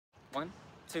1,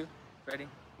 2, ready,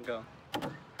 go.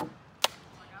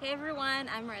 Hey everyone,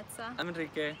 I'm Maritza. I'm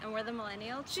Enrique. And we're the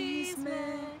Millennial Chisme.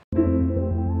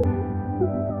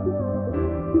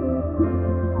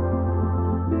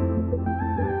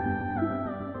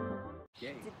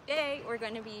 Yay. Today we're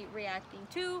going to be reacting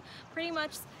to pretty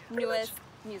much newest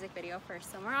music video for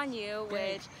Somewhere on You,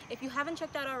 which if you haven't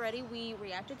checked out already, we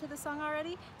reacted to the song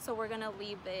already, so we're gonna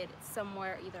leave it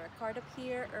somewhere, either a card up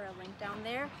here or a link down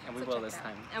there. And we will this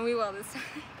time. And we will this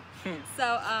time.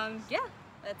 So yeah,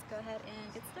 let's go ahead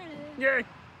and get started. Yay!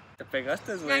 Te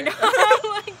pegaste, güey. I know.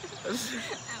 Ow.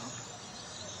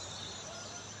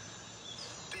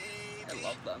 I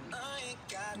love them. I ain't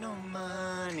got no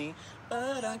money,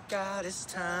 but I got his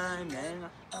time and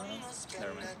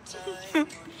never mind.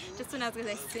 Just when I was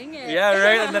gonna say sing it. Yeah,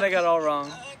 right? And then I got it all wrong.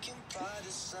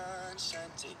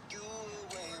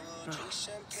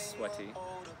 Sweaty.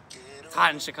 It's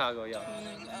hot in Chicago, yo.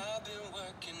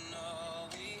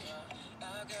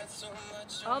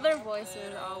 All their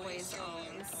voices, always.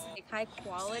 Like high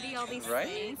quality, all these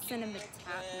things. Cinematic.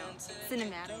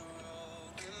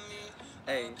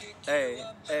 Hey.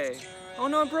 Oh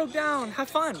no, it broke down. Have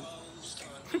fun.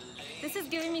 This is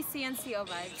giving me CNCO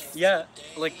vibes. Yeah,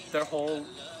 like their whole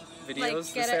videos Like,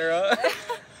 this era.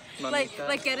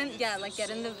 like get in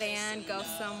the van, go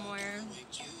somewhere.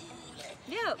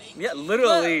 Yeah. Yeah,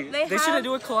 literally. Look, they should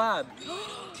do a collab.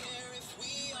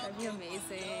 That'd be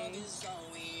amazing.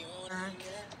 I'm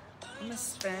gonna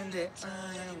spend it.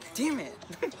 Damn it.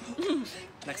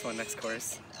 Next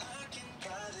chorus.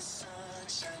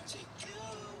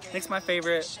 Nick's my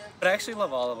favorite, but I actually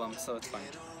love all of them, so it's fine.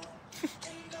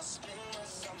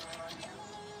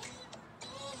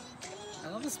 I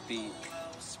love this beat.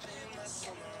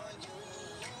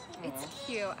 It's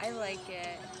cute. I like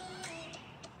it.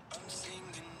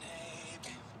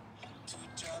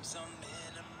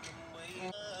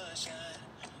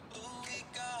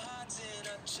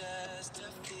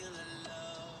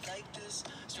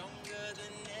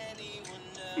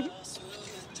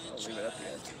 I'll leave it at the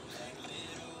end.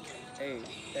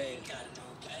 Hey.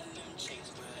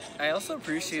 I also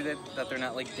appreciate it that they're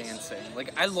not like dancing.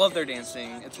 Like, I love their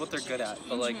dancing. It's what they're good at.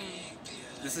 But like,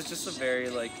 this is just a very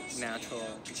like natural,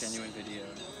 genuine video.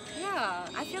 Yeah,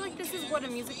 I feel like this is what a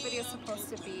music video is supposed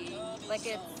to be. Like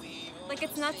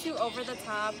it's not too over the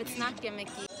top. It's not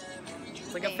gimmicky.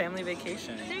 It's like a family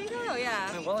vacation. There you go.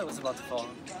 Yeah. My wallet was about to fall.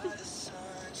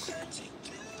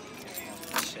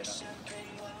 Shit.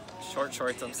 Short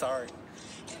shorts. I'm sorry.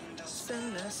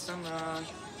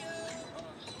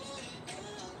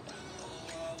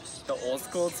 The old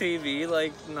school TV,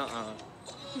 like, nuh-uh.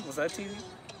 Was that TV?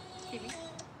 TV.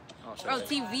 Oh,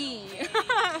 TV.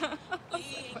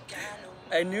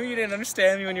 I knew you didn't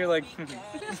understand me when you're like.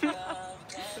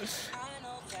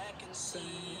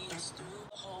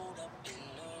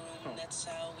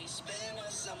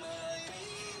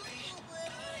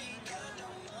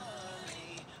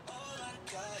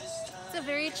 It's a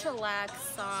very chillax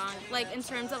song, like in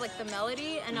terms of like the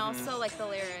melody and also like the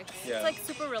lyrics. Yeah. It's like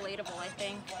super relatable, I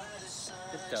think.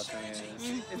 It definitely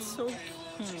is. It's so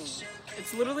cute.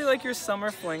 It's literally like your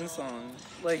summer fling song.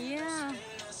 Like, yeah.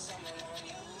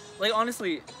 Like,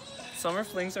 honestly, summer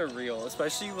flings are real,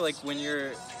 especially like when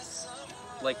you're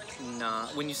like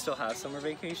when you still have summer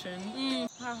vacation.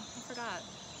 Oh, I forgot.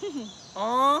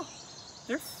 Aw,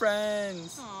 they're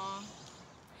friends. Aw.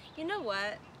 You know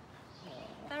what?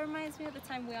 That reminds me of the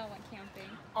time we all went camping.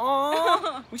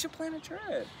 Aw, we should plan a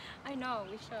trip. I know,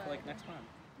 we should. Like next month.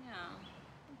 Yeah.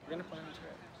 We're gonna plan a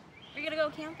trip. We're gonna go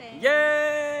camping.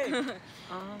 Yay! Do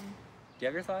you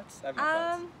have your thoughts? I have my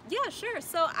thoughts. Yeah, sure.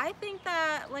 So I think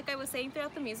that, like I was saying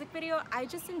throughout the music video, I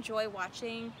just enjoy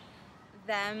watching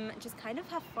them just kind of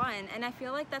have fun, and I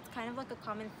feel like that's kind of like a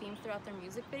common theme throughout their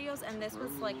music videos, and this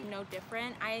was like no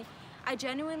different. I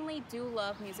genuinely do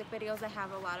love music videos that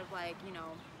have a lot of, like, you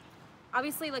know,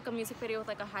 obviously like a music video with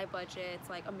like a high budget, it's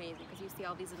like amazing because you see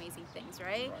all these amazing things,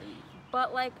 right?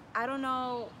 But like, I don't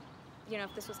know, you know,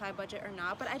 if this was high budget or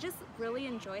not, but I just really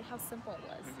enjoyed how simple it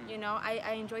was. You know,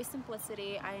 I enjoy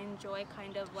simplicity. I enjoy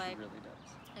kind of like, It really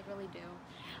does. I really do.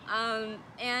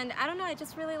 And I don't know, I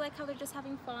just really like how they're just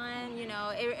having fun, you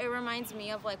know. It reminds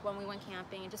me of like when we went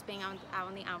camping and just being out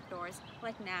in the outdoors,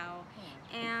 like now.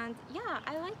 And yeah,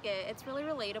 I like it. It's really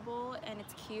relatable and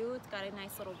it's cute. It's got a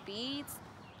nice little beat.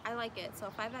 I like it.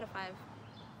 So 5 out of 5.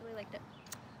 Really liked it.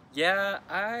 Yeah,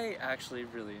 I actually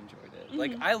really enjoyed it.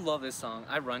 Like, I love this song.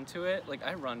 I run to it. Like,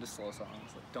 I run to slow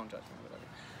songs. Like, don't judge me, whatever.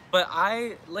 But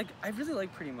I really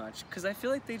like Pretty Much because I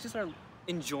feel like they just are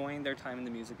enjoying their time in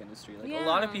the music industry. Like, a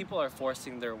lot of people are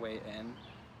forcing their way in,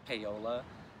 payola,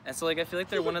 and so like I feel like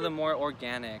they're one of the more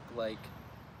organic like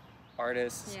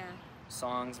artists, Yeah.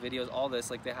 songs, videos, all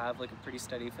this. Like, they have like a pretty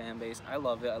steady fan base. I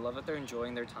love it. I love that they're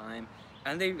enjoying their time,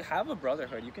 and they have a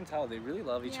brotherhood. You can tell they really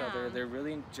love each other. They're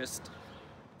really just,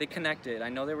 they connected. I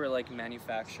know they were like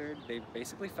manufactured. They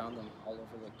basically found them all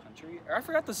over the country. Or I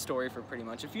forgot the story for Pretty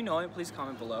Much. If you know it, please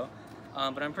comment below.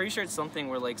 But I'm pretty sure it's something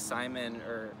where like Simon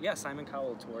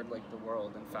Cowell toured like the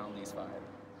world and found these 5.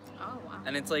 Oh wow.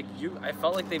 And it's like, I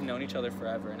felt like they've known each other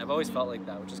forever, and I've always felt like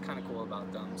that, which is kind of cool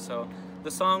about them. So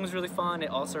the song was really fun. It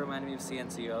also reminded me of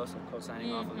CNCO, so I'm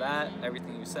co-signing off of that.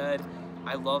 Everything you said.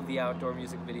 I love the outdoor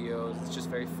music videos. It's just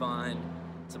very fun.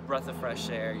 It's a breath of fresh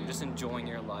air. You're just enjoying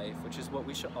your life, which is what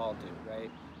we should all do,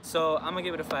 right? So I'm gonna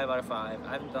give it a 5 out of 5.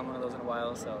 I haven't done one of those in a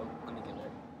while, so let me give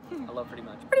it. I love Pretty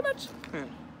Much. Pretty Much.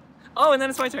 Oh, and then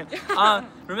it's my turn.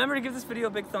 Remember to give this video a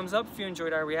big thumbs up if you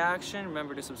enjoyed our reaction.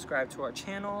 Remember to subscribe to our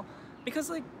channel, because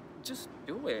like, just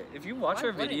do it. If you watch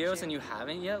our videos and you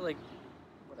haven't yet, like,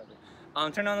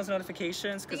 whatever. Turn on those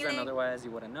notifications, because then otherwise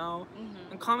you wouldn't know.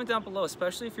 And comment down below,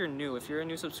 especially if you're new. If you're a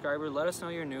new subscriber, let us know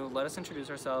you're new. Let us introduce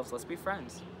ourselves. Let's be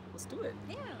friends. Let's do it.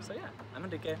 Yeah. So yeah, I'm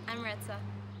Enrique. I'm MARITZA.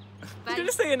 You're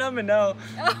just saying I'm a no.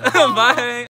 Bye.